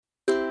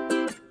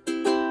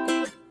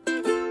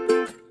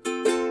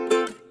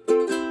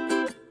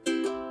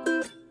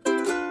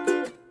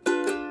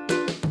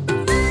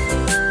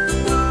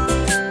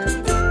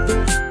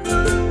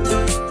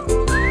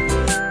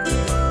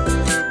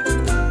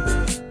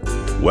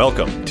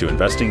Welcome to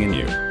Investing in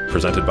You,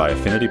 presented by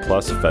Affinity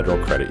Plus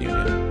Federal Credit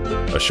Union,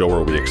 a show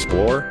where we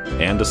explore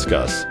and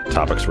discuss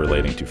topics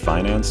relating to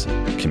finance,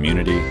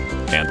 community,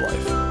 and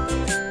life.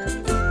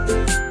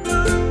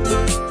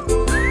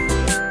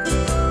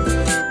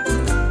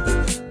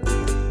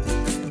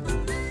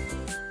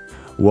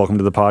 Welcome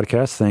to the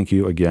podcast. Thank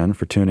you again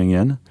for tuning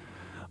in.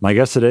 My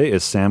guest today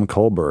is Sam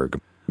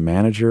Kohlberg,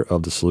 manager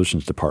of the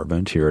Solutions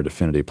Department here at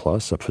Affinity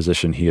Plus, a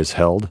position he has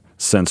held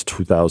since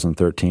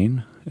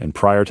 2013. And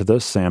prior to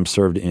this, Sam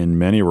served in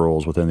many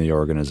roles within the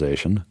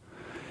organization.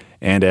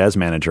 And as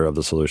manager of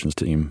the Solutions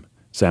team,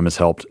 Sam has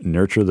helped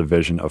nurture the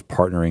vision of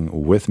partnering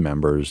with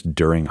members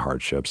during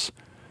hardships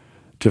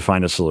to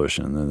find a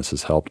solution. And this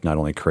has helped not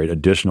only create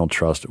additional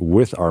trust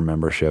with our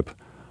membership,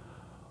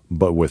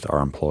 but with our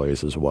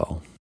employees as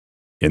well.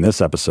 In this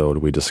episode,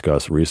 we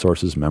discuss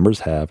resources members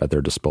have at their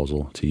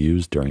disposal to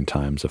use during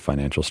times of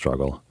financial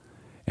struggle,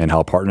 and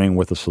how partnering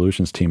with the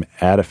Solutions team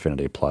at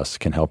Affinity Plus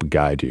can help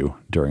guide you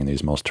during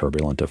these most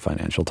turbulent of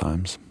financial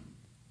times.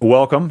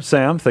 Welcome,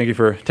 Sam. Thank you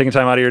for taking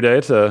time out of your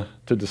day to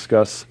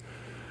discuss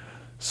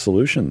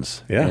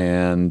solutions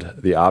and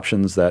the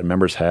options that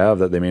members have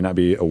that they may not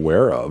be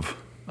aware of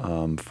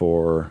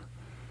for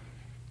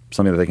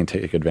something that they can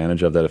take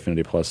advantage of that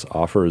Affinity Plus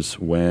offers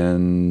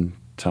when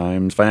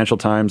financial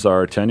times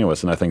are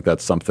tenuous. And I think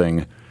that's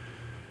something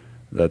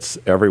that's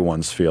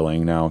everyone's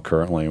feeling now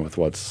currently with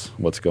what's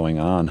going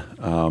on.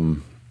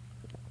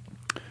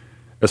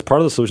 As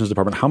part of the Solutions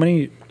Department, how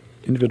many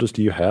individuals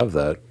do you have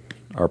that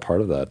are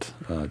part of that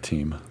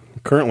team?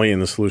 Currently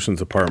in the Solutions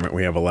Department,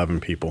 we have 11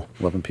 people.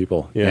 11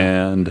 people. Yeah.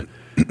 And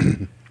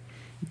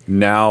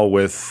now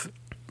with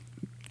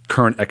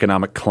current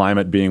economic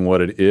climate being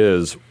what it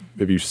is,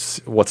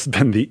 what's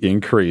been the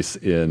increase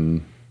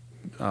in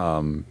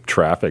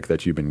traffic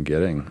that you've been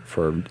getting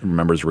for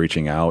members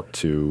reaching out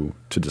to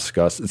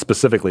discuss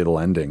specifically the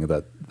lending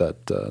that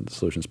the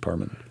Solutions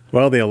Department?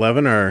 Well, the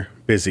 11 are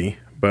busy,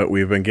 but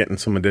we've been getting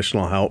some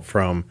additional help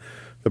from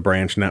the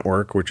branch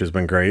network, which has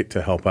been great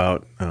to help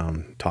out,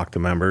 talk to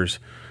members,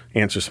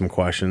 answer some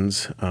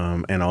questions,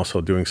 and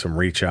also doing some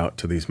reach out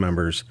to these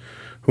members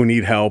who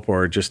need help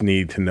or just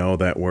need to know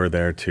that we're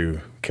there to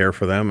care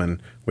for them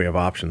and we have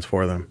options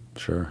for them.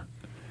 Sure.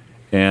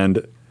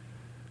 And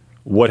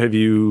what have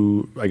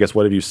you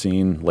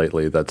seen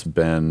lately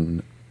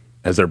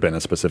has there been a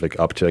specific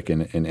uptick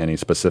in any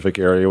specific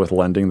area with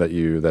lending that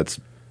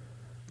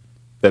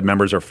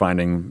members are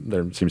finding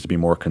there seems to be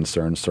more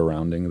concern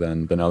surrounding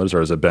than others, or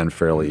has it been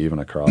fairly even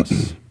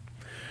across?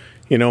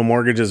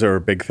 Mortgages are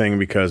a big thing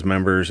because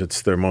members,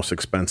 it's their most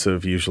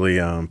expensive,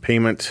 usually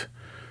payment.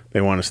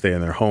 They want to stay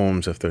in their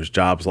homes. If there's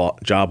job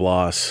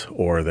loss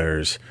or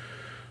there's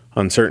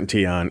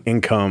uncertainty on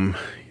income,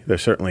 they're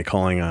certainly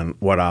calling on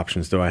what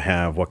options do I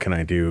have, what can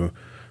I do.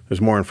 There's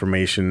more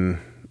information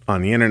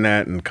on the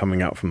internet and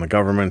coming out from the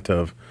government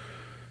of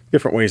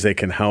different ways they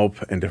can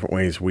help and different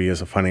ways we as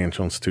a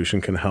financial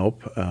institution can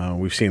help.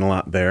 We've seen a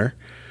lot there.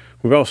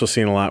 We've also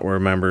seen a lot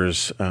where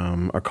members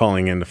are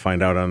calling in to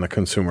find out on the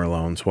consumer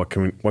loans. What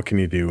can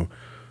you do?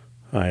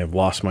 I have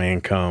lost my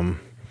income.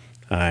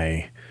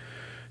 I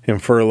am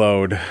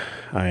furloughed.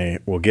 I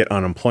will get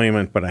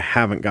unemployment, but I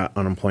haven't got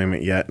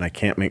unemployment yet and I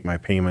can't make my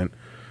payment.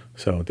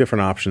 So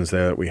different options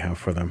there that we have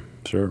for them.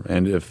 Sure.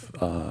 And if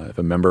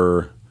a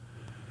member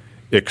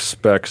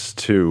expects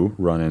to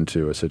run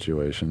into a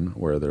situation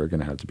where they're going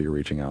to have to be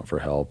reaching out for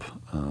help,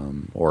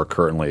 or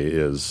currently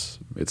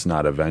it's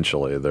not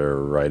eventually, they're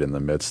right in the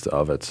midst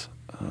of it,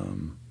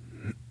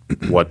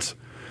 what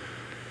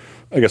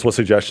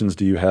suggestions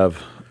do you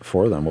have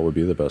for them? What would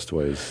be the best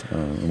ways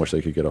in which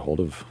they could get a hold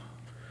of?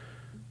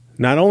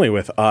 Not only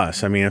with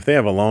us. I mean, if they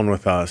have a loan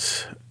with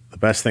us, the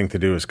best thing to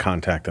do is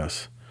contact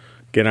us.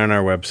 Get on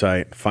our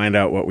website, find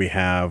out what we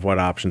have, what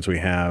options we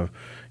have,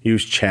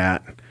 use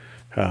chat.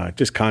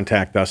 Just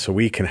contact us so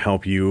we can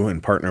help you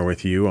and partner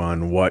with you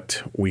on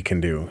what we can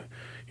do.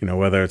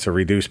 Whether it's a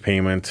reduced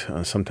payment,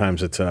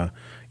 sometimes it's a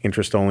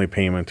interest-only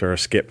payment or a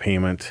skip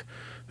payment.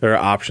 There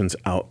are options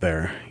out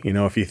there.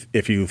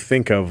 If you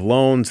think of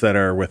loans that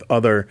are with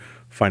other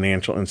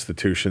financial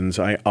institutions,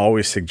 I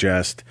always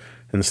suggest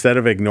instead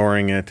of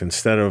ignoring it,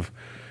 instead of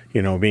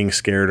being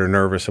scared or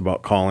nervous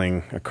about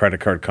calling a credit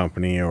card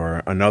company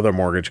or another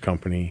mortgage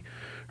company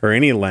or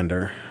any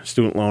lender,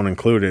 student loan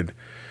included,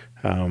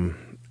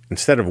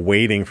 instead of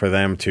waiting for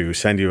them to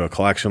send you a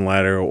collection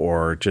letter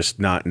or just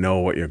not know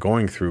what you're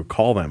going through,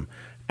 call them,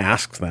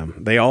 ask them.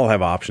 They all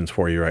have options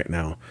for you right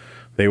now.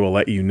 They will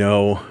let you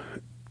know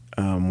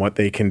what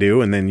they can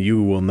do, and then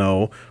you will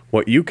know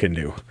what you can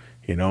do,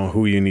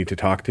 who you need to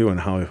talk to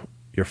and how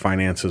your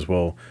finances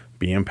will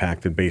be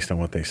impacted based on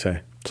what they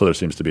say. So there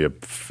seems to be a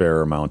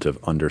fair amount of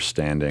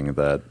understanding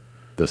that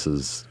this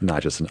is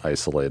not just an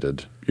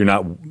isolated. You're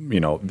not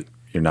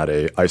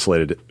a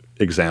isolated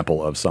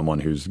example of someone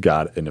who's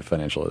got a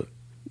financial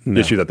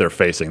issue that they're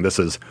facing. This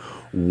is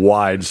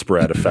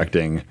widespread,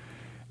 affecting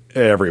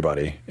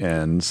everybody,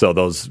 and so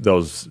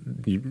those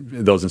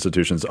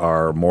institutions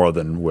are more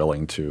than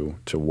willing to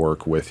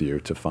work with you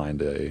to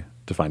find a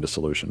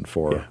solution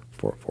for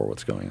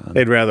what's going on.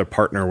 They'd rather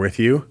partner with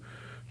you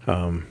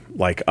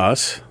like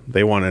us.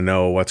 They want to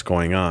know what's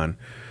going on.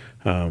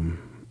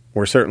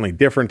 We're certainly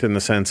different in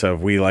the sense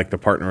of we like to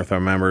partner with our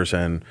members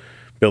and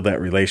build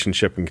that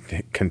relationship and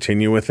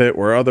continue with it,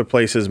 where other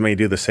places may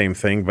do the same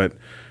thing, but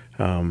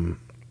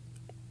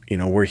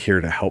we're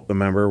here to help the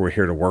member. We're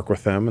here to work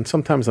with them. And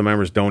sometimes the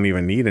members don't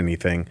even need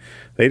anything.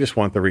 They just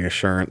want the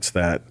reassurance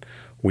that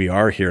we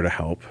are here to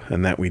help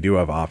and that we do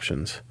have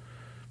options.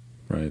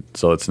 Right.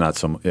 So it's not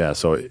so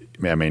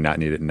I may not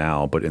need it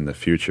now, but in the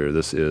future,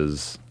 this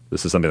is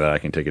something that I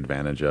can take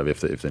advantage of if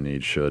the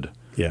need should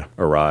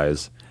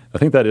arise. I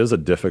think that is a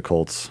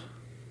difficult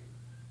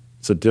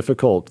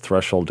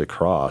threshold to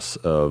cross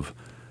of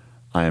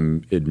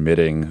I'm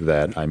admitting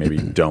that I maybe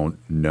don't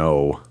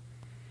know,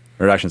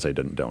 or I shouldn't say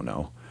don't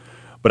know,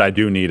 but I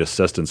do need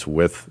assistance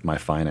with my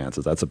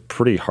finances. That's a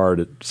pretty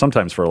hard,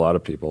 sometimes for a lot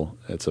of people,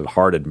 it's a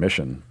hard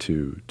admission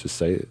to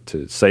say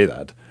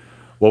that.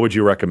 What would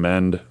you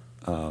recommend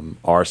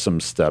are some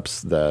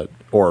steps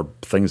or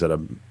things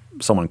that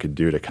someone could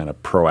do to kind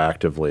of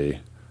proactively,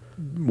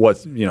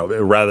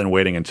 rather than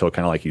waiting until,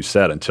 kind of like you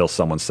said, until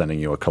someone's sending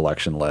you a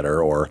collection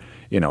letter, or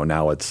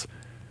now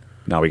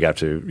we got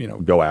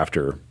to go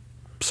after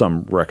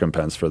some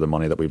recompense for the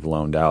money that we've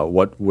loaned out.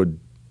 What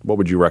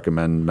would you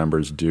recommend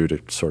members do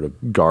to sort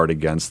of guard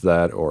against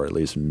that, or at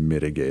least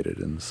mitigate it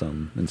in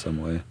some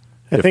way,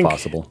 if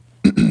possible?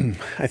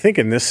 I think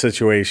in this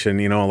situation,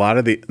 a lot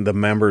of the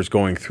members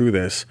going through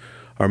this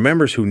are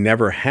members who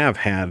never have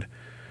had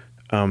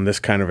this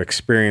kind of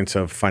experience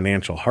of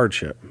financial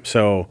hardship.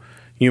 So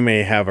you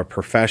may have a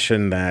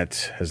profession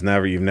that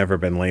you've never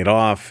been laid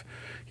off,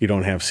 you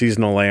don't have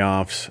seasonal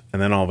layoffs,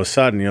 and then all of a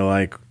sudden you're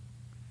like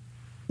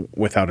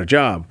without a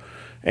job,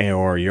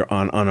 or you're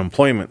on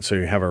unemployment, so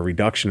you have a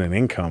reduction in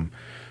income.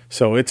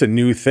 So it's a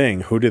new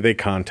thing. Who do they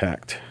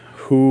contact?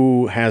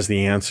 Who has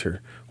the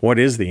answer? What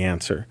is the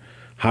answer?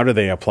 How do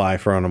they apply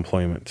for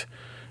unemployment?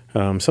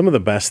 Some of the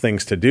best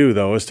things to do,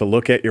 though, is to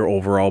look at your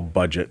overall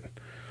budget.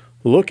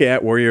 Look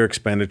at where your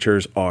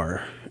expenditures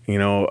are.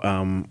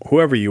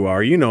 Whoever you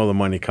are, the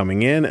money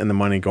coming in and the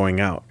money going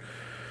out.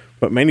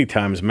 But many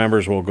times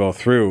members will go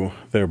through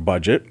their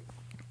budget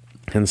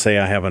and say,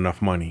 I have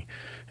enough money.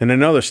 And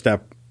another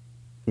step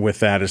with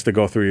that is to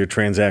go through your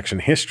transaction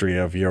history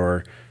of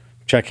your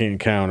checking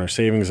account or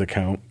savings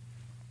account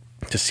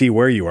to see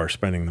where you are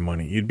spending the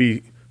money. You'd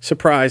be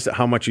surprised at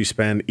how much you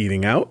spend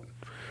eating out,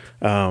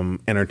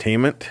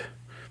 entertainment,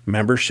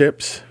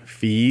 memberships,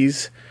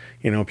 fees.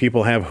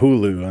 People have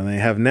Hulu and they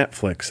have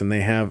Netflix and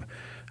they have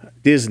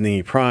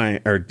Disney Prime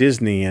or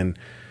Disney, and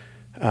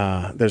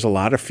there's a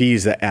lot of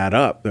fees that add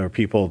up. There are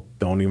people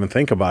don't even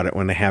think about it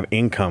when they have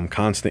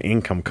constant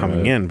income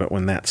coming in. But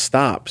when that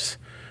stops,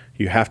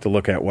 you have to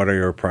look at what are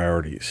your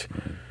priorities.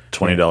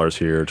 $20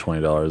 here,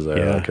 $20 there.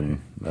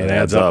 Yeah. It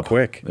adds up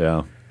quick.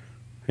 Yeah.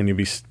 And you'd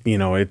be,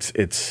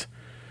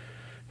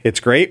 it's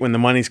great when the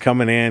money's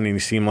coming in and you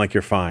seem like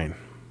you're fine.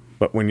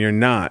 But when you're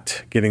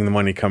not getting the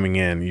money coming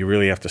in, you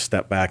really have to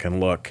step back and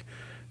look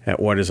at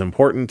what is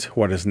important,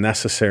 what is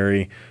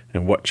necessary,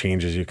 and what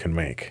changes you can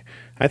make.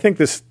 I think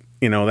this,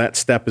 that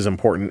step is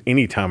important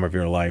any time of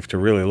your life to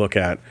really look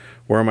at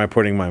where am I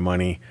putting my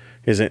money?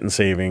 Is it in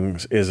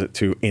savings? Is it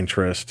to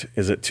interest?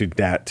 Is it to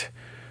debt?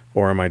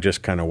 Or am I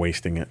just kind of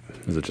wasting it?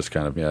 Is it just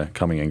kind of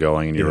coming and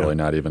going, and you're really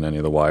not even any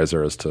the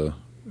wiser as to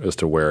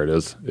where it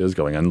is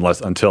going,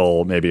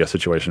 until maybe a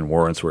situation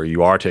warrants where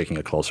you are taking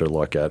a closer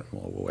look at,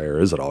 well, where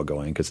is it all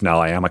going? Because now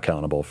I am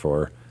accountable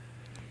for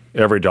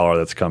every dollar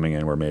that's coming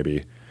in, where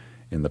maybe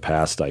in the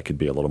past I could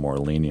be a little more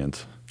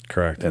lenient.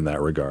 Correct. In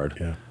that regard.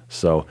 Yeah.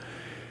 So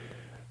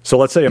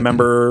let's say a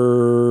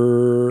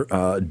member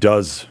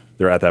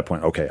they're at that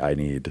point, okay,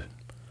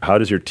 how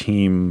does your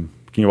team,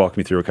 can you walk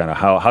me through kind of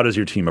how does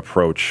your team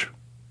approach,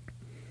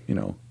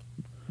 dealing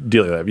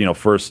with that?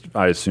 First,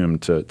 I assume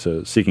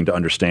to seeking to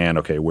understand,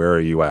 okay, where are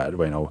you at?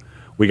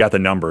 We got the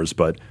numbers,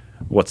 but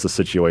what's the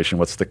situation?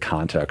 What's the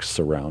context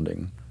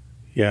surrounding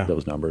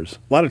those numbers?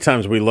 A lot of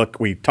times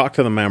we talk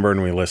to the member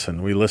and we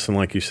listen. We listen,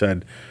 like you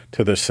said,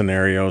 to their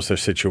scenarios, their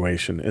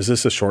situation. Is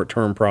this a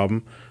short-term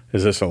problem?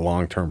 Is this a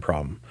long-term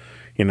problem?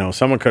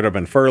 Someone could have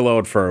been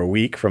furloughed for a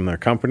week from their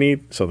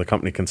company so the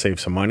company can save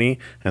some money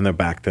and they're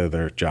back to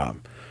their job.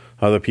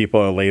 Other people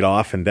are laid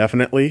off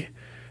indefinitely,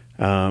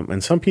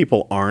 and some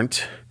people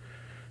aren't.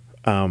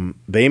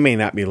 They may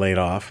not be laid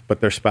off, but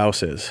their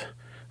spouse is.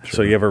 Sure.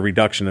 So you have a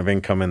reduction of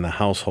income in the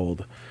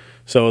household.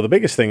 So the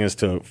biggest thing is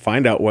to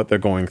find out what they're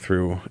going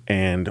through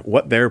and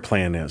what their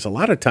plan is. A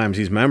lot of times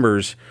these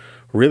members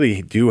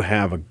really do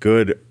have a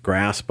good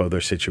grasp of their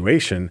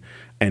situation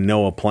and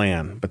know a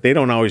plan, but they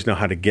don't always know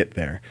how to get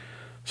there.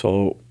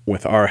 So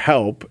with our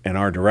help and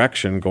our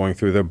direction, going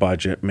through their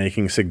budget,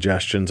 making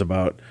suggestions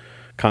about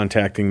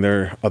contacting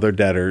their other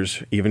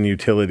debtors, even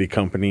utility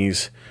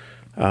companies,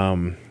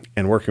 and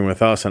working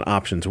with us on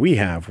options we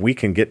have, we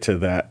can get to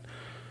that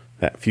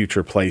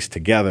future place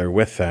together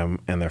with them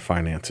and their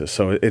finances.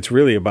 So it's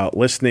really about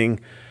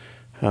listening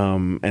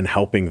and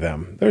helping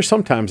them. There's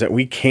sometimes that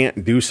we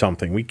can't do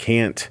something. We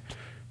can't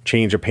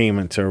change a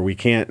payment, or we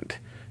can't,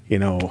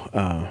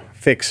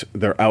 fix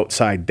their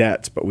outside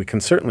debts, but we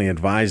can certainly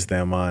advise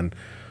them on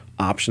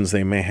options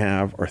they may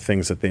have or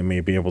things that they may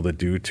be able to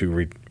do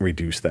to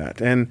reduce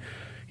that. And,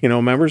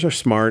 members are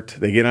smart.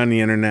 They get on the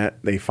internet,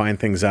 they find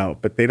things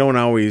out, but they don't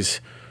always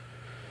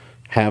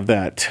have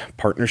that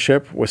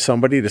partnership with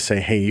somebody to say,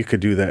 hey, you could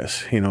do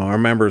this. Our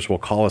members will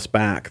call us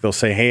back. They'll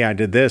say, hey, I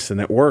did this and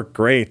it worked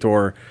great,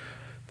 or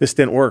this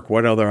didn't work.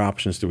 What other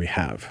options do we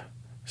have?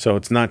 So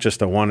it's not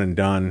just a one and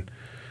done.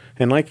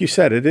 And like you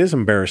said, it is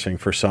embarrassing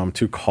for some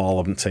to call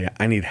up and say,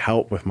 I need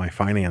help with my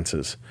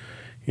finances.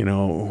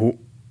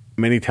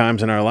 Many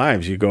times in our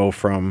lives, you go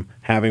from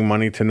having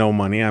money to no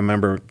money. I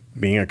remember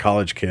being a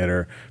college kid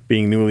or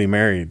being newly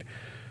married.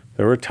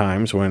 There were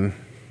times when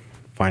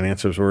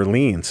finances were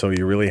lean. So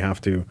you really have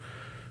to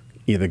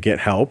either get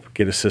help,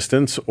 get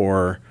assistance,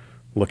 or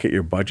look at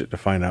your budget to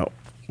find out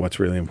what's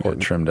really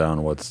important. Trim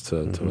down what's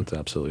what's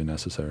absolutely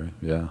necessary.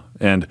 Yeah.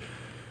 And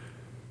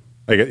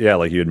like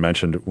you had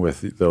mentioned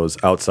with those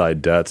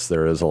outside debts,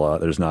 there's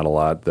not a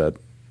lot that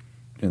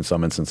in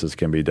some instances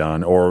can be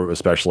done, or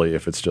especially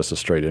if it's just a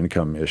straight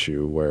income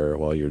issue where,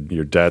 well,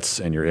 your debts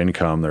and your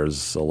income,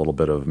 there's a little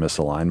bit of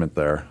misalignment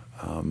there.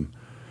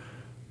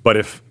 But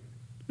if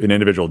an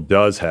individual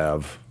does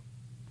have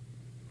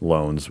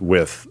loans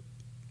with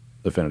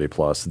Affinity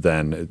Plus,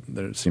 then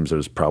it seems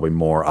there's probably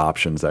more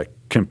options that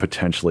can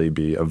potentially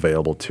be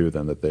available to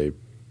them that they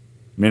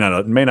may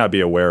not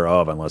be aware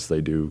of unless they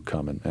do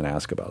come and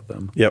ask about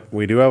them. Yep,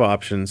 we do have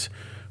options.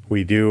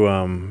 We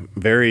do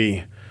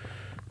very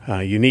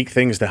unique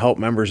things to help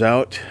members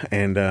out,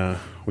 and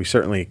we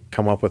certainly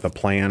come up with a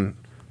plan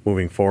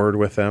moving forward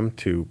with them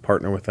to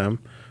partner with them,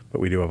 but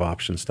we do have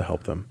options to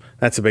help them.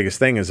 That's the biggest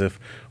thing, is if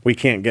we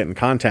can't get in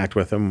contact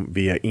with them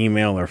via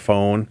email or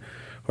phone,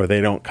 or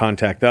they don't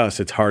contact us,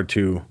 it's hard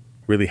to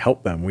really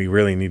help them. We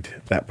really need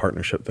that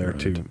partnership there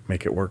to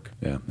make it work.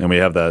 Yeah, and we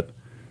have that,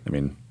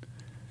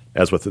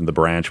 as within the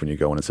branch, when you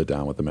go in and sit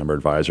down with the member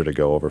advisor to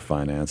go over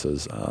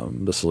finances,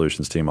 the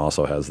solutions team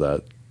also has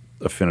that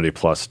Affinity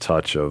Plus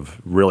touch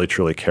of really,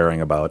 truly caring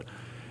about,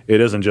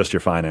 it isn't just your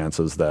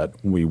finances that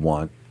we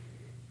want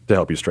to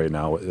help you straighten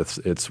out.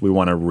 It's we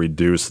want to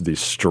reduce the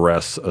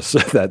stress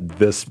that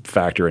this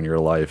factor in your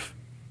life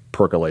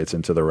percolates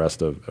into the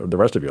rest of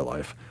your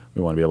life.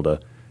 We want to be able to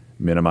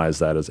minimize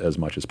that as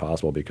much as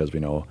possible, because we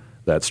know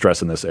that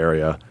stress in this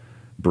area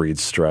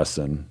breeds stress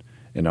in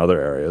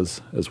other areas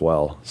as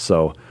well.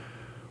 So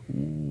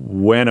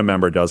when a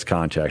member does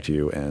contact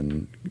you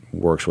and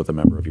works with a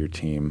member of your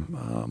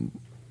team,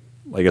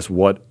 I guess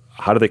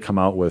how do they come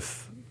out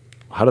with,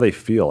 how do they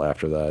feel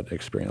after that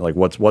experience? Like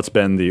what's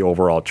been the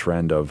overall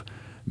trend of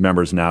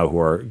members now who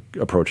are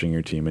approaching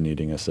your team and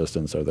needing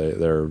assistance? Are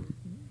they're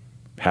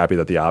happy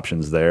that the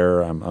option's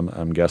there,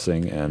 I'm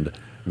guessing, and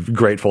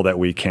grateful that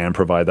we can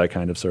provide that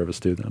kind of service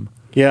to them?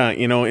 Yeah,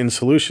 in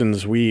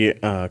Solutions, we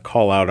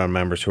call out on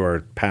members who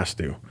are past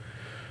due.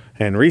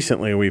 And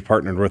recently, we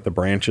partnered with the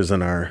branches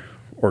in our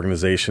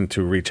organization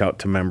to reach out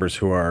to members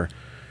who are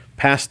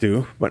past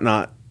due, but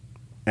not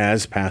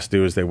as past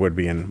due as they would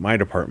be in my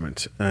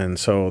department. And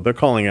so they're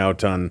calling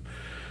out on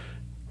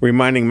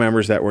reminding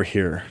members that we're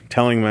here,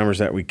 telling members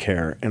that we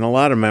care. And a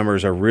lot of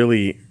members are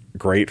really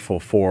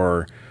grateful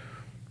for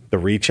the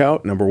reach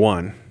out, number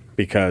one,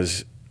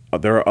 because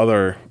there are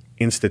other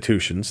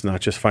institutions,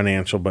 not just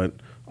financial, but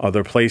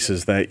other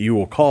places that you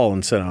will call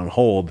and sit on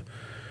hold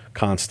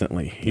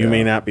constantly. You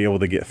may not be able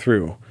to get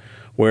through.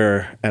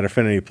 Where at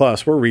Affinity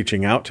Plus, we're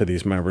reaching out to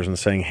these members and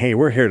saying, hey,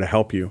 we're here to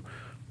help you.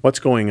 What's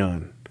going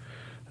on?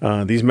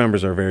 These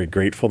members are very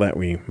grateful that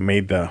we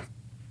made the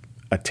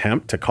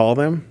attempt to call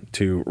them,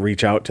 to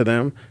reach out to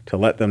them, to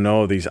let them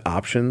know these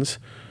options.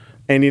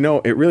 And,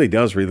 it really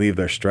does relieve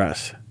their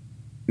stress.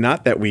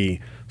 Not that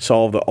we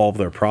solve all of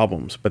their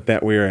problems, but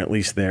that we are at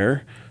least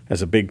there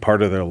as a big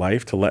part of their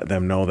life to let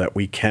them know that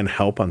we can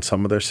help on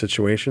some of their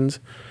situations.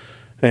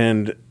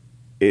 And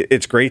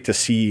it's great to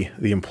see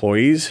the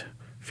employees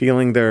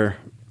feeling the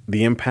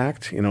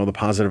impact, the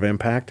positive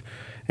impact,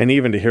 and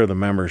even to hear the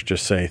members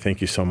just say, thank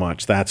you so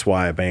much. That's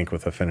why I bank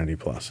with Affinity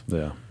Plus.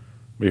 Yeah,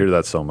 we hear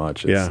that so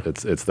much.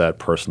 It's that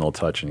personal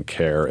touch and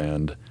care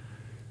and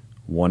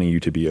wanting you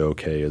to be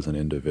okay as an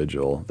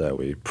individual that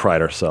we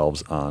pride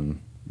ourselves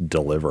on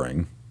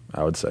delivering,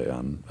 I would say,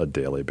 on a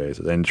daily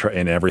basis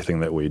in everything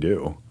that we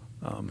do,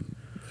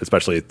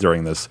 especially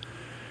during this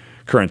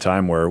current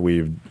time where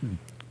we've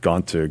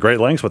gone to great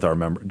lengths with our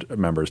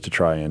members to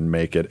try and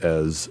make it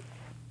as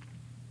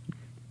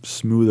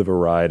smooth of a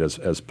ride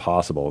as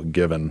possible,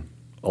 given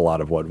a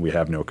lot of what we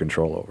have no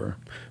control over.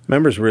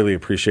 Members really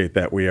appreciate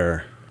that we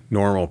are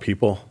normal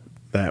people,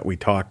 that we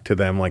talk to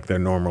them like they're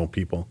normal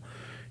people.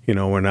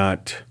 We're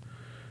not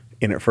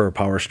in it for a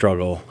power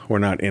struggle. We're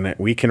not in it.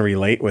 We can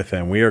relate with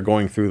them. We are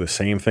going through the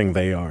same thing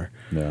they are.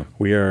 Yeah.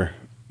 We are,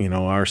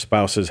 our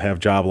spouses have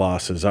job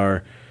losses.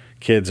 Our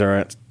kids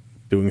are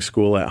doing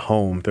school at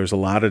home. There's a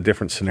lot of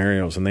different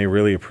scenarios, and they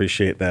really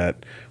appreciate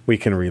that we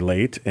can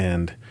relate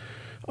and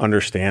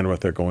understand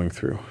what they're going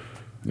through.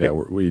 Yeah,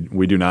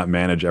 we do not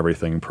manage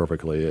everything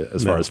perfectly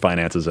as far as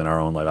finances in our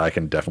own life. I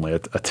can definitely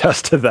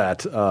attest to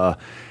that.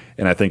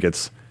 And I think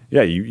it's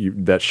yeah, you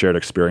that shared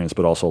experience,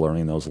 but also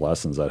learning those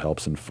lessons that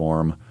helps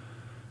inform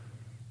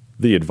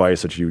the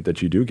advice that you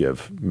do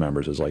give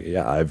members. Is like,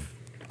 yeah,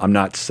 I'm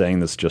not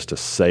saying this just to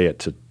say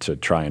it to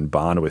try and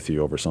bond with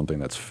you over something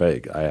that's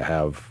fake. I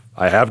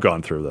have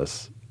gone through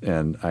this,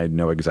 and I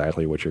know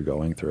exactly what you're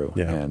going through.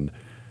 Yeah. And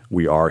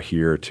we are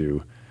here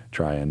to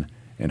try and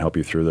help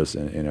you through this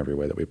in every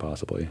way that we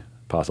possibly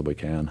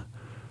can.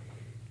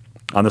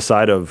 On the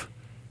side of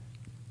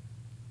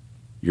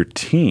your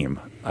team,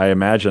 I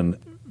imagine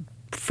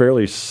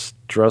fairly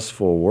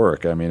stressful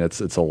work. I mean, it's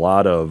a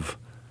lot of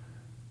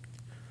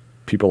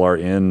people are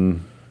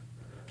in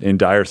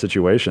dire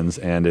situations,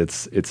 and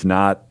it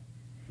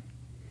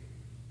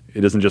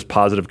isn't just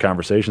positive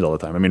conversations all the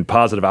time. I mean,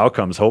 positive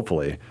outcomes,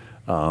 hopefully.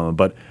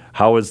 But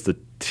how is the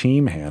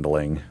team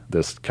handling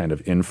this kind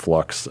of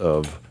influx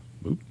of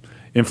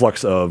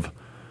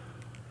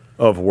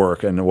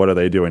work, and what are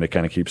they doing to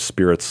kind of keep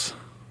spirits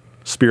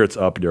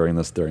up during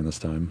this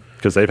time?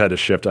 Because they've had to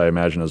shift, I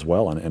imagine, as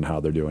well in how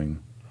they're doing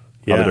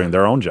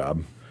their own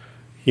job.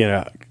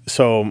 Yeah.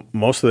 So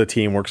most of the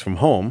team works from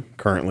home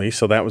currently,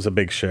 so that was a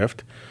big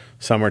shift.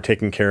 Some are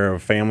taking care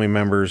of family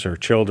members or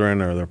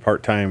children, or their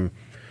part-time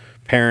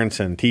parents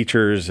and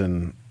teachers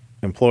and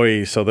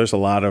employees. So there's a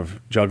lot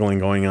of juggling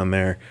going on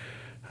there.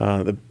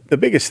 The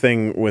biggest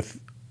thing with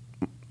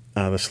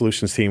the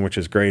solutions team, which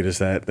is great, is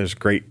that there's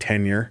great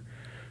tenure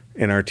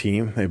in our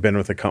team. They've been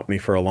with the company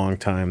for a long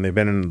time. They've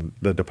been in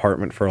the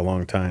department for a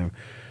long time.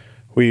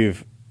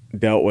 We've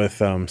dealt with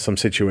some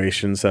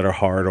situations that are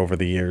hard over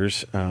the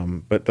years,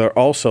 but they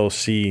also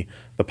see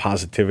the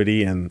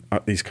positivity in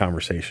these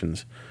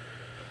conversations.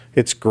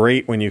 It's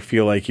great when you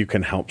feel like you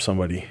can help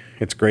somebody.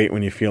 It's great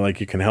when you feel like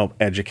you can help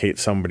educate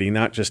somebody,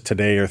 not just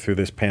today or through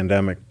this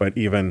pandemic, but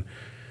even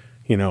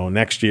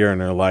next year in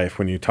their life,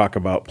 when you talk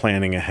about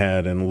planning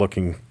ahead and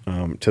looking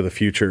to the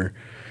future.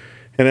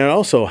 And it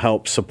also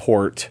helps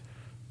support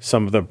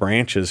some of the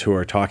branches who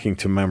are talking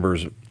to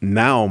members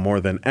now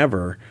more than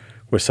ever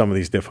with some of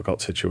these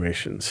difficult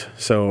situations.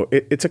 So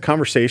it's a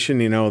conversation,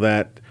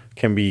 that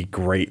can be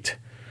great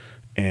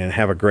and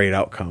have a great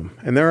outcome.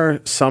 And there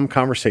are some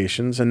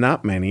conversations, and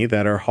not many,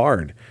 that are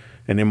hard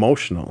and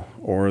emotional,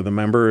 or the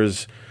member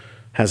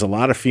has a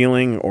lot of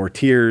feeling or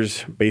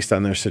tears based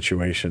on their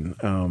situation.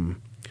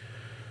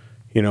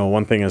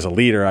 One thing as a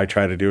leader I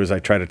try to do is I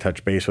try to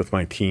touch base with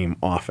my team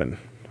often,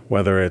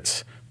 whether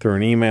it's through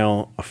an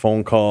email, a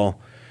phone call.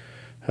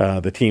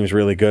 The team's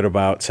really good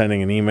about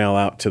sending an email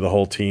out to the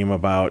whole team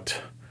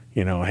about,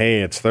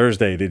 hey, it's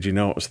Thursday. Did you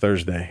know it was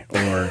Thursday?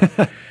 Or,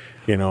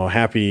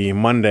 happy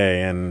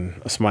Monday and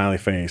a smiley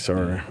face,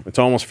 or it's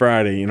almost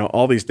Friday.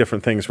 All these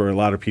different things where a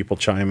lot of people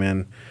chime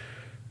in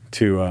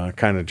to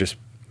kind of just,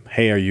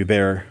 hey, are you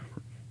there?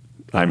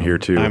 I'm here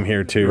too. I'm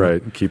here too.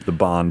 Right. Keep the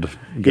bond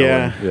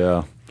going.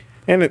 Yeah.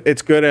 And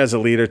it's good as a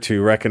leader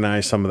to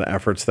recognize some of the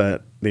efforts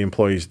that the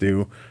employees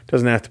do. It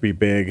doesn't have to be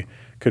big.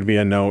 Could be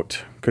a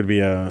note, could be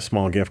a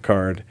small gift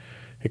card.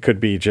 It could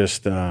be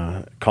just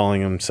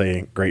calling them,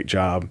 saying, great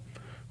job,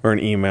 or an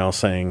email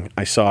saying,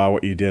 I saw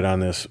what you did on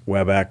this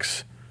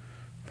WebEx.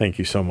 Thank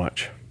you so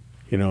much.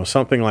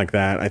 Something like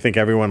that. I think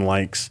everyone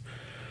likes,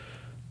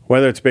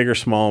 whether it's big or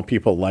small,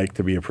 people like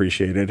to be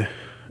appreciated.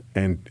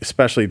 And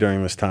especially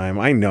during this time,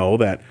 I know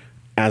that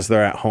as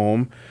they're at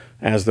home,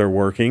 as they're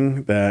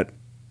working, that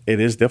it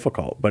is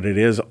difficult, but it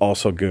is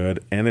also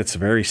good. And it's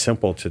very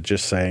simple to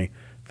just say,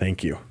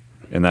 thank you.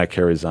 And that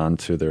carries on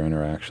to their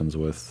interactions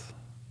with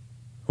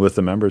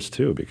the members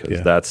too,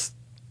 because that's,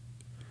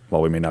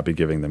 well, we may not be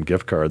giving them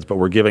gift cards, but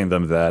we're giving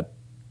them that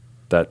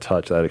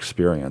touch, that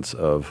experience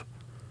of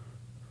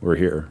we're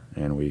here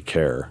and we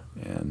care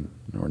and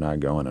we're not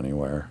going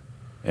anywhere.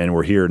 And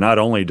we're here not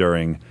only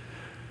during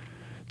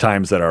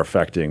times that are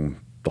affecting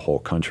the whole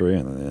country,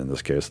 and in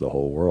this case, the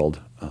whole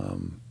world,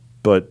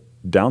 but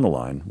down the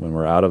line when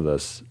we're out of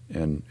this,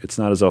 and it's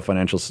not as though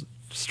financial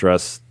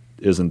stress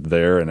isn't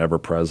there and ever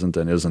present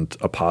and isn't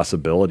a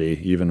possibility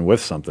even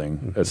with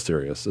something as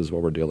serious as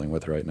what we're dealing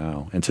with right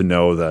now. And to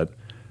know that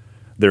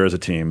there is a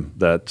team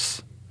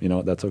that's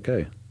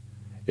okay.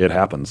 It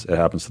happens. It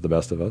happens to the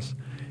best of us.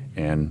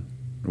 And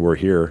we're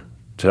here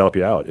to help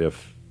you out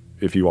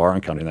if you are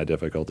encountering that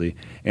difficulty.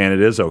 And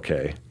it is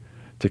okay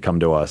to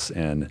come to us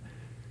and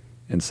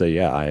say,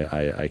 yeah,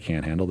 I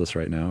can't handle this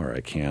right now, or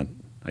I can't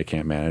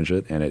manage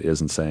it. And it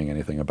isn't saying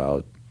anything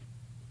about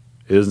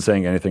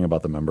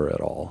the member at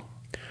all.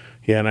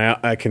 Yeah, and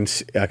I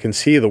can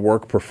see the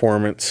work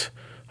performance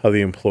of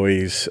the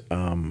employees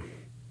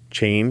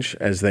change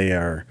as they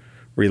are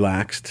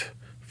relaxed,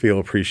 feel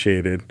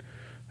appreciated,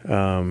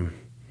 and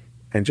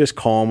just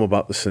calm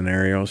about the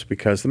scenarios,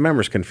 because the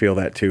members can feel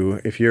that too.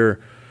 If you're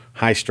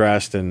high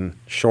stressed and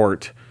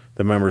short,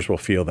 the members will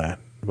feel that.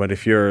 But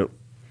if you're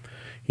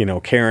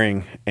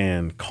caring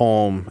and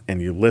calm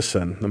and you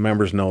listen, the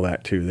members know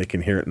that too. They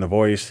can hear it in the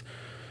voice,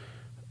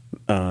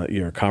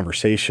 your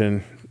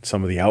conversation,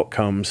 some of the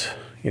outcomes.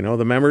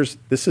 The members,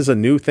 this is a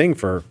new thing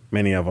for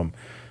many of them.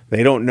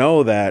 They don't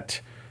know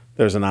that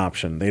there's an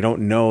option. They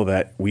don't know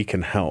that we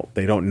can help.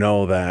 They don't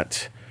know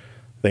that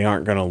they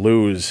aren't going to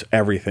lose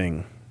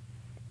everything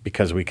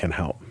because we can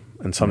help.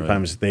 and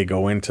sometimes they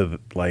go into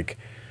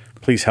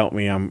please help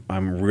me.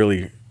 I'm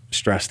really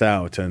stressed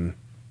out, and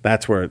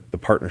that's where the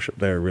partnership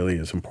there really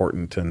is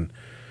important. And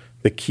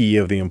the key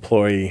of the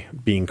employee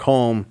being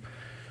calm,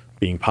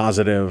 being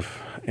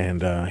positive,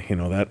 and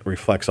that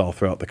reflects all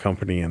throughout the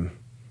company. And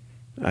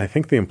I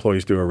think the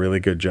employees do a really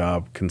good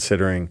job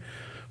considering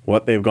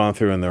what they've gone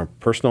through in their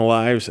personal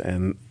lives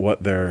and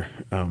what they're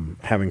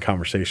having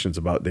conversations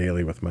about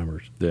daily with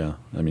members. Yeah.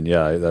 I mean,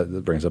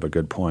 that brings up a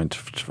good point.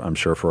 I'm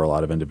sure for a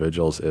lot of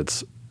individuals,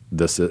 it's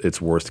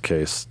worst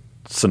case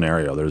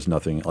scenario. There's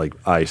nothing like,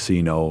 I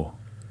see no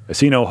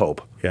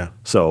hope. Yeah.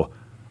 So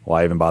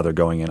why even bother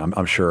going in?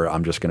 I'm sure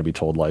I'm just going to be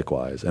told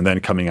likewise. And then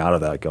coming out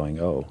of that going,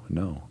 oh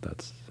no,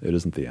 it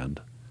isn't the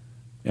end.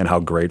 And how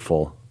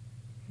grateful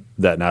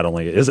that not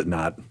only is it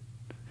not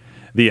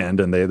the end,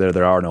 and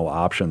there are no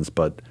options,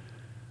 but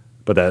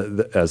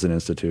that as an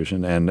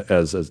institution and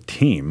as a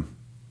team,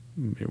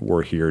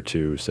 we're here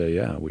to say,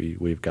 yeah,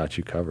 we've got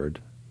you covered,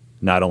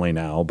 not only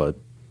now but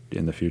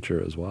in the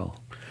future as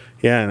well.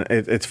 Yeah,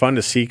 and it's fun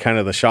to see kind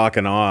of the shock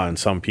and awe in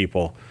some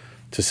people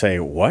to say,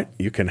 "What?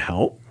 You can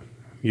help?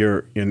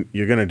 You're going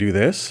to do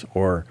this?"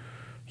 Or,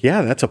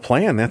 "Yeah, that's a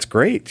plan. That's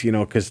great."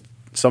 Because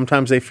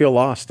sometimes they feel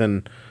lost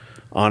and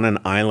on an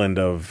island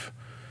of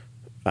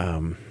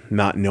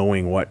not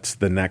knowing what's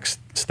the next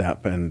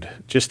step, and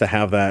just to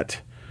have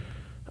that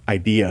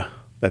idea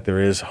that there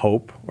is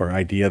hope, or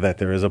idea that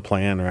there is a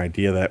plan, or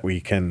idea that we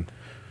can,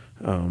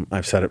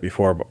 I've said it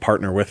before, but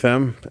partner with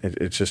them.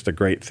 It's just a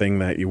great thing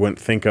that you wouldn't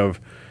think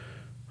of.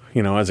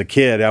 As a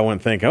kid, I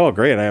wouldn't think, oh,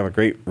 great, I have a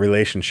great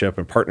relationship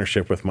and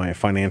partnership with my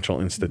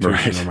financial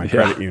institution or my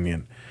credit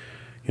union.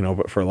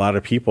 But for a lot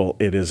of people,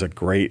 it is a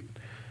great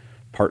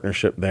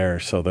partnership there.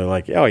 So they're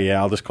like, oh, yeah,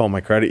 I'll just call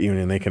my credit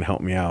union. They can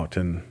help me out.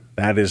 And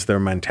that is their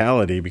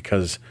mentality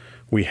because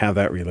we have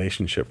that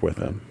relationship with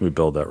them. We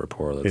build that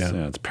rapport.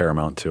 It's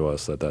paramount to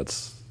us. I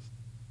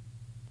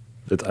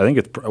think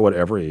it's what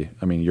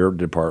your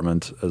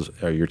department,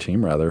 or your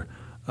team rather,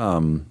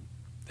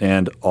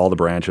 and all the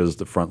branches,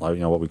 the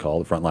frontline, what we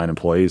call the frontline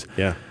employees.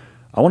 Yeah,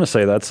 I want to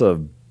say that's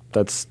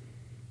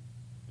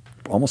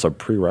almost a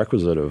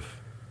prerequisite of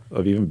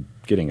even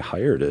getting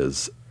hired.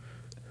 Is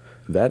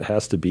that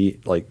has to be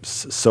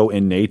so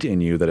innate in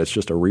you that it's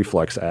just a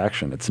reflex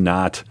action. It's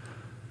not,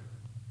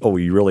 oh,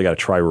 you really got to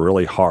try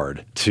really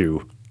hard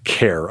to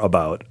care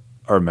about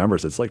our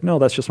members. It's like, no,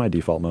 that's just my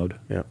default mode.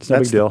 Yeah, it's no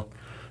big deal.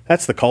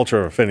 That's the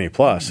culture of Affinity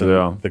Plus.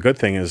 And the good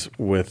thing is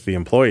with the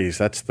employees,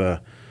 that's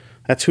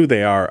who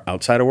they are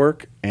outside of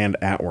work and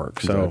at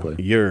work. Exactly.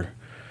 So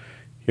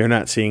you're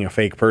not seeing a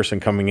fake person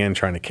coming in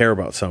trying to care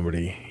about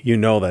somebody. You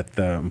know that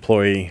the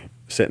employee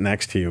sitting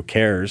next to you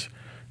cares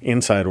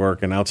inside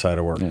work and outside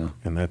of work. Yeah.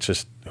 And that's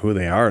just who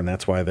they are, and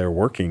that's why they're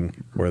working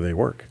where they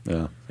work.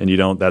 Yeah. And you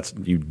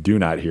do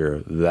not hear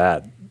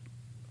that,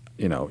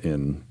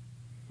 in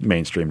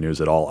mainstream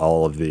news at all.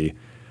 All of the,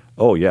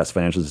 oh yes,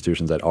 financial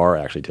institutions that are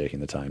actually taking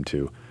the time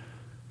to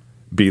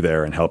be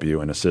there and help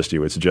you and assist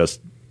you. It's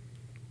just,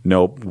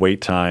 nope,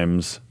 wait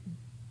times,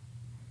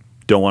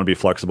 don't want to be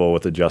flexible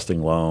with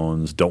adjusting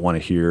loans, don't want to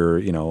hear,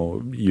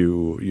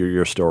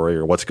 your story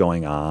or what's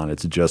going on.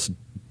 It's just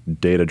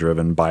data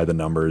driven by the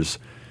numbers.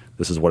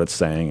 This is what it's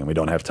saying, and we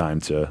don't have time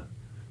to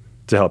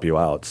help you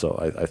out.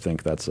 So I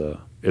think that's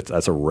a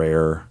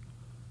rare,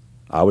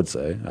 I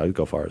would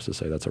go far as to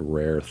say that's a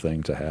rare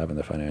thing to have in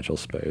the financial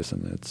space.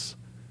 And it's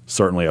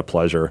certainly a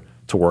pleasure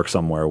to work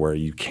somewhere where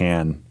you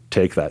can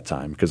take that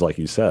time. Because like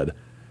you said,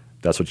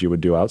 that's what you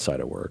would do outside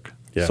of work.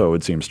 Yeah. So it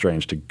would seem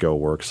strange to go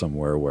work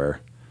somewhere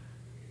where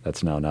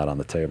that's now not on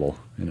the table.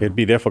 It'd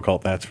be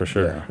difficult, that's for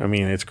sure. Yeah. I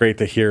mean, it's great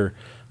to hear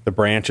the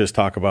branches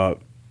talk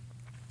about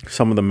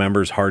some of the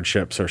members'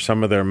 hardships or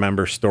some of their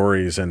member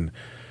stories and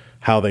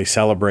how they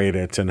celebrate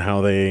it and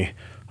how they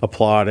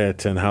applaud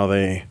it and how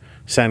they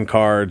send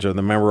cards, or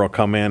the member will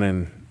come in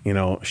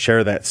and,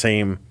 share that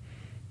same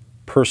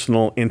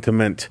personal,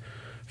 intimate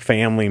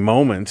family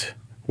moment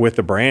with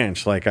the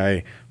branch. Like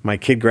my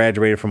kid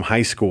graduated from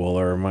high school,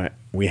 or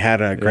we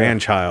had a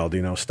grandchild,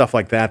 stuff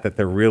like that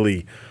they're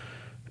really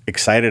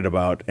excited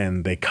about,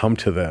 and they come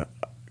to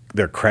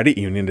their credit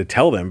union to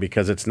tell them,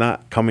 because it's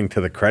not coming to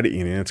the credit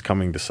union, it's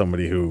coming to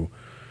somebody who,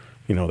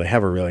 they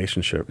have a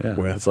relationship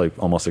with. It's like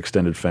almost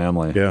extended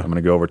family. Yeah. I'm going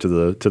to go over to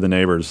the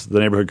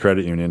neighborhood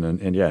credit union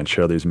and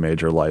share these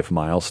major life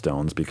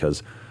milestones,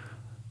 because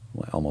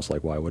almost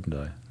like, why wouldn't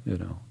I?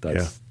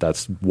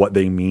 That's what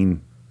they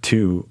mean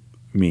to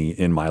me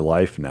in my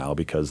life now,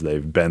 because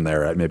they've been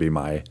there at maybe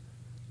my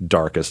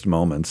darkest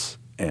moments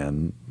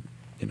and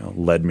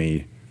led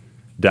me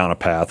down a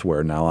path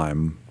where now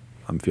I'm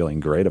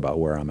feeling great about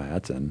where I'm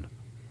at, and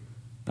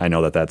I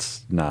know that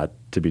that's not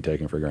to be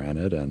taken for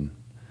granted, and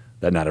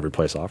that not every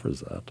place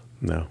offers that.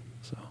 No.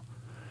 So,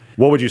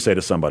 what would you say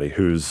to somebody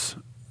who's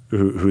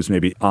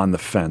maybe on the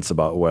fence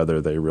about whether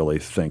they really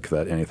think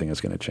that anything is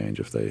going to change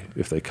if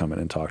they come in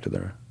and talk to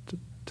their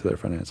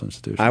financial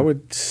institution? I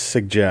would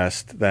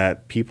suggest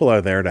that people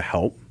are there to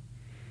help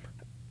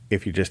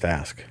if you just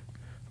ask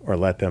or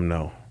let them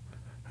know.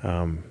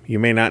 You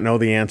may not know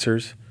the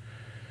answers.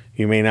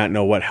 You may not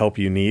know what help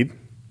you need,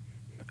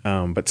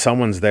 but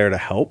someone's there to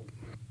help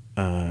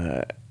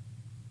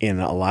in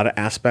a lot of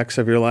aspects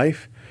of your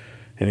life.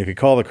 And if you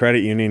call the credit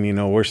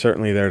union, we're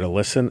certainly there to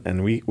listen.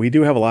 And we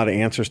do have a lot of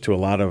answers to a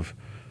lot of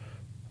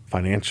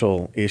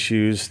financial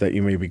issues that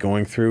you may be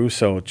going through.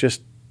 So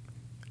just,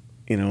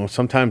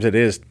 sometimes it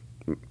is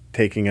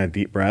taking a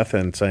deep breath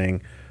and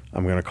saying,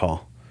 I'm going to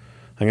call.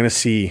 I'm going to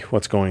see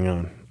what's going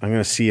on. I'm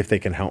going to see if they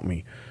can help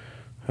me.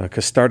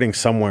 Because starting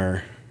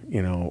somewhere,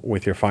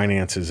 with your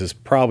finances is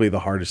probably the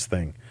hardest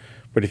thing.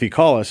 But if you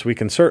call us, we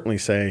can certainly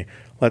say,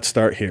 let's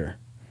start here.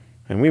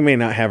 And we may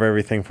not have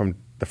everything from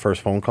the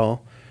first phone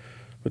call,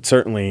 but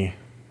certainly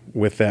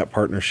with that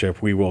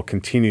partnership, we will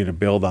continue to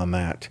build on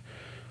that.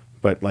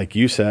 But like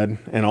you said,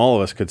 and all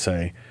of us could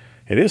say,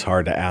 it is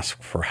hard to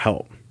ask for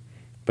help.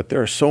 But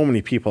there are so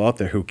many people out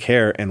there who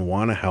care and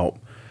want to help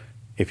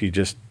if you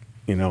just,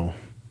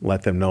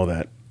 let them know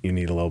that you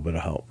need a little bit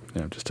of help.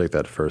 Yeah, just take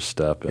that first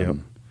step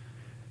and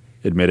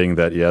admitting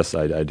that, yes,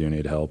 I do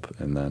need help,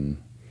 and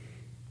then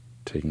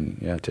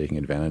taking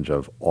advantage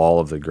of all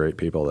of the great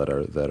people that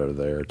are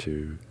there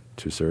to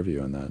serve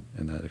you in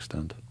that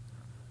extent.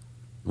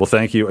 Well,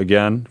 thank you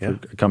again for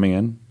coming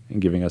in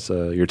and giving us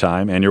your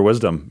time and your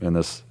wisdom in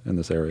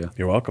this area.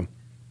 You're welcome.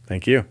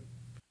 Thank you.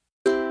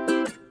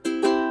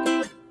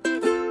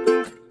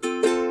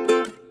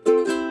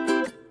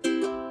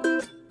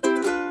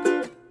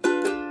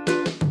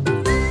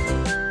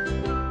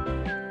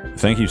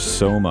 Thank you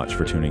so much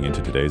for tuning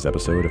into today's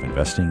episode of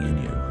Investing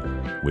in You.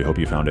 We hope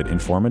you found it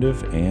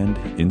informative and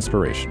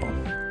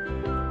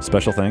inspirational.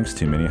 Special thanks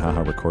to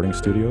Minnehaha Recording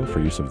Studio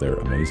for use of their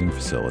amazing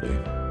facility.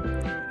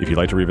 If you'd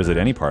like to revisit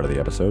any part of the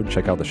episode,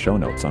 check out the show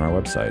notes on our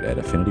website at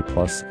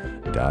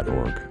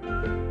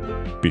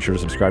affinityplus.org. Be sure to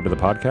subscribe to the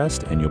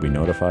podcast, and you'll be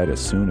notified as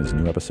soon as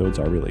new episodes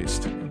are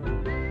released.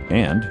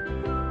 And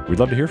we'd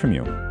love to hear from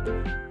you.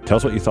 Tell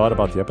us what you thought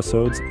about the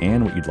episodes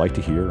and what you'd like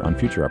to hear on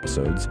future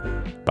episodes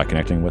by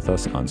connecting with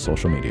us on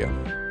social media.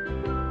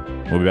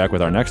 We'll be back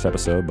with our next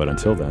episode, but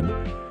until then,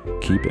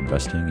 keep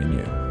investing in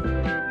you.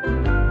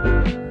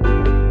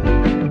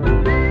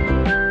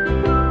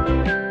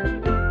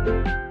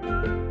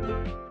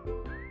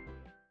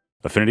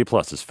 Affinity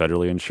Plus is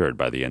federally insured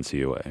by the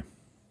NCUA.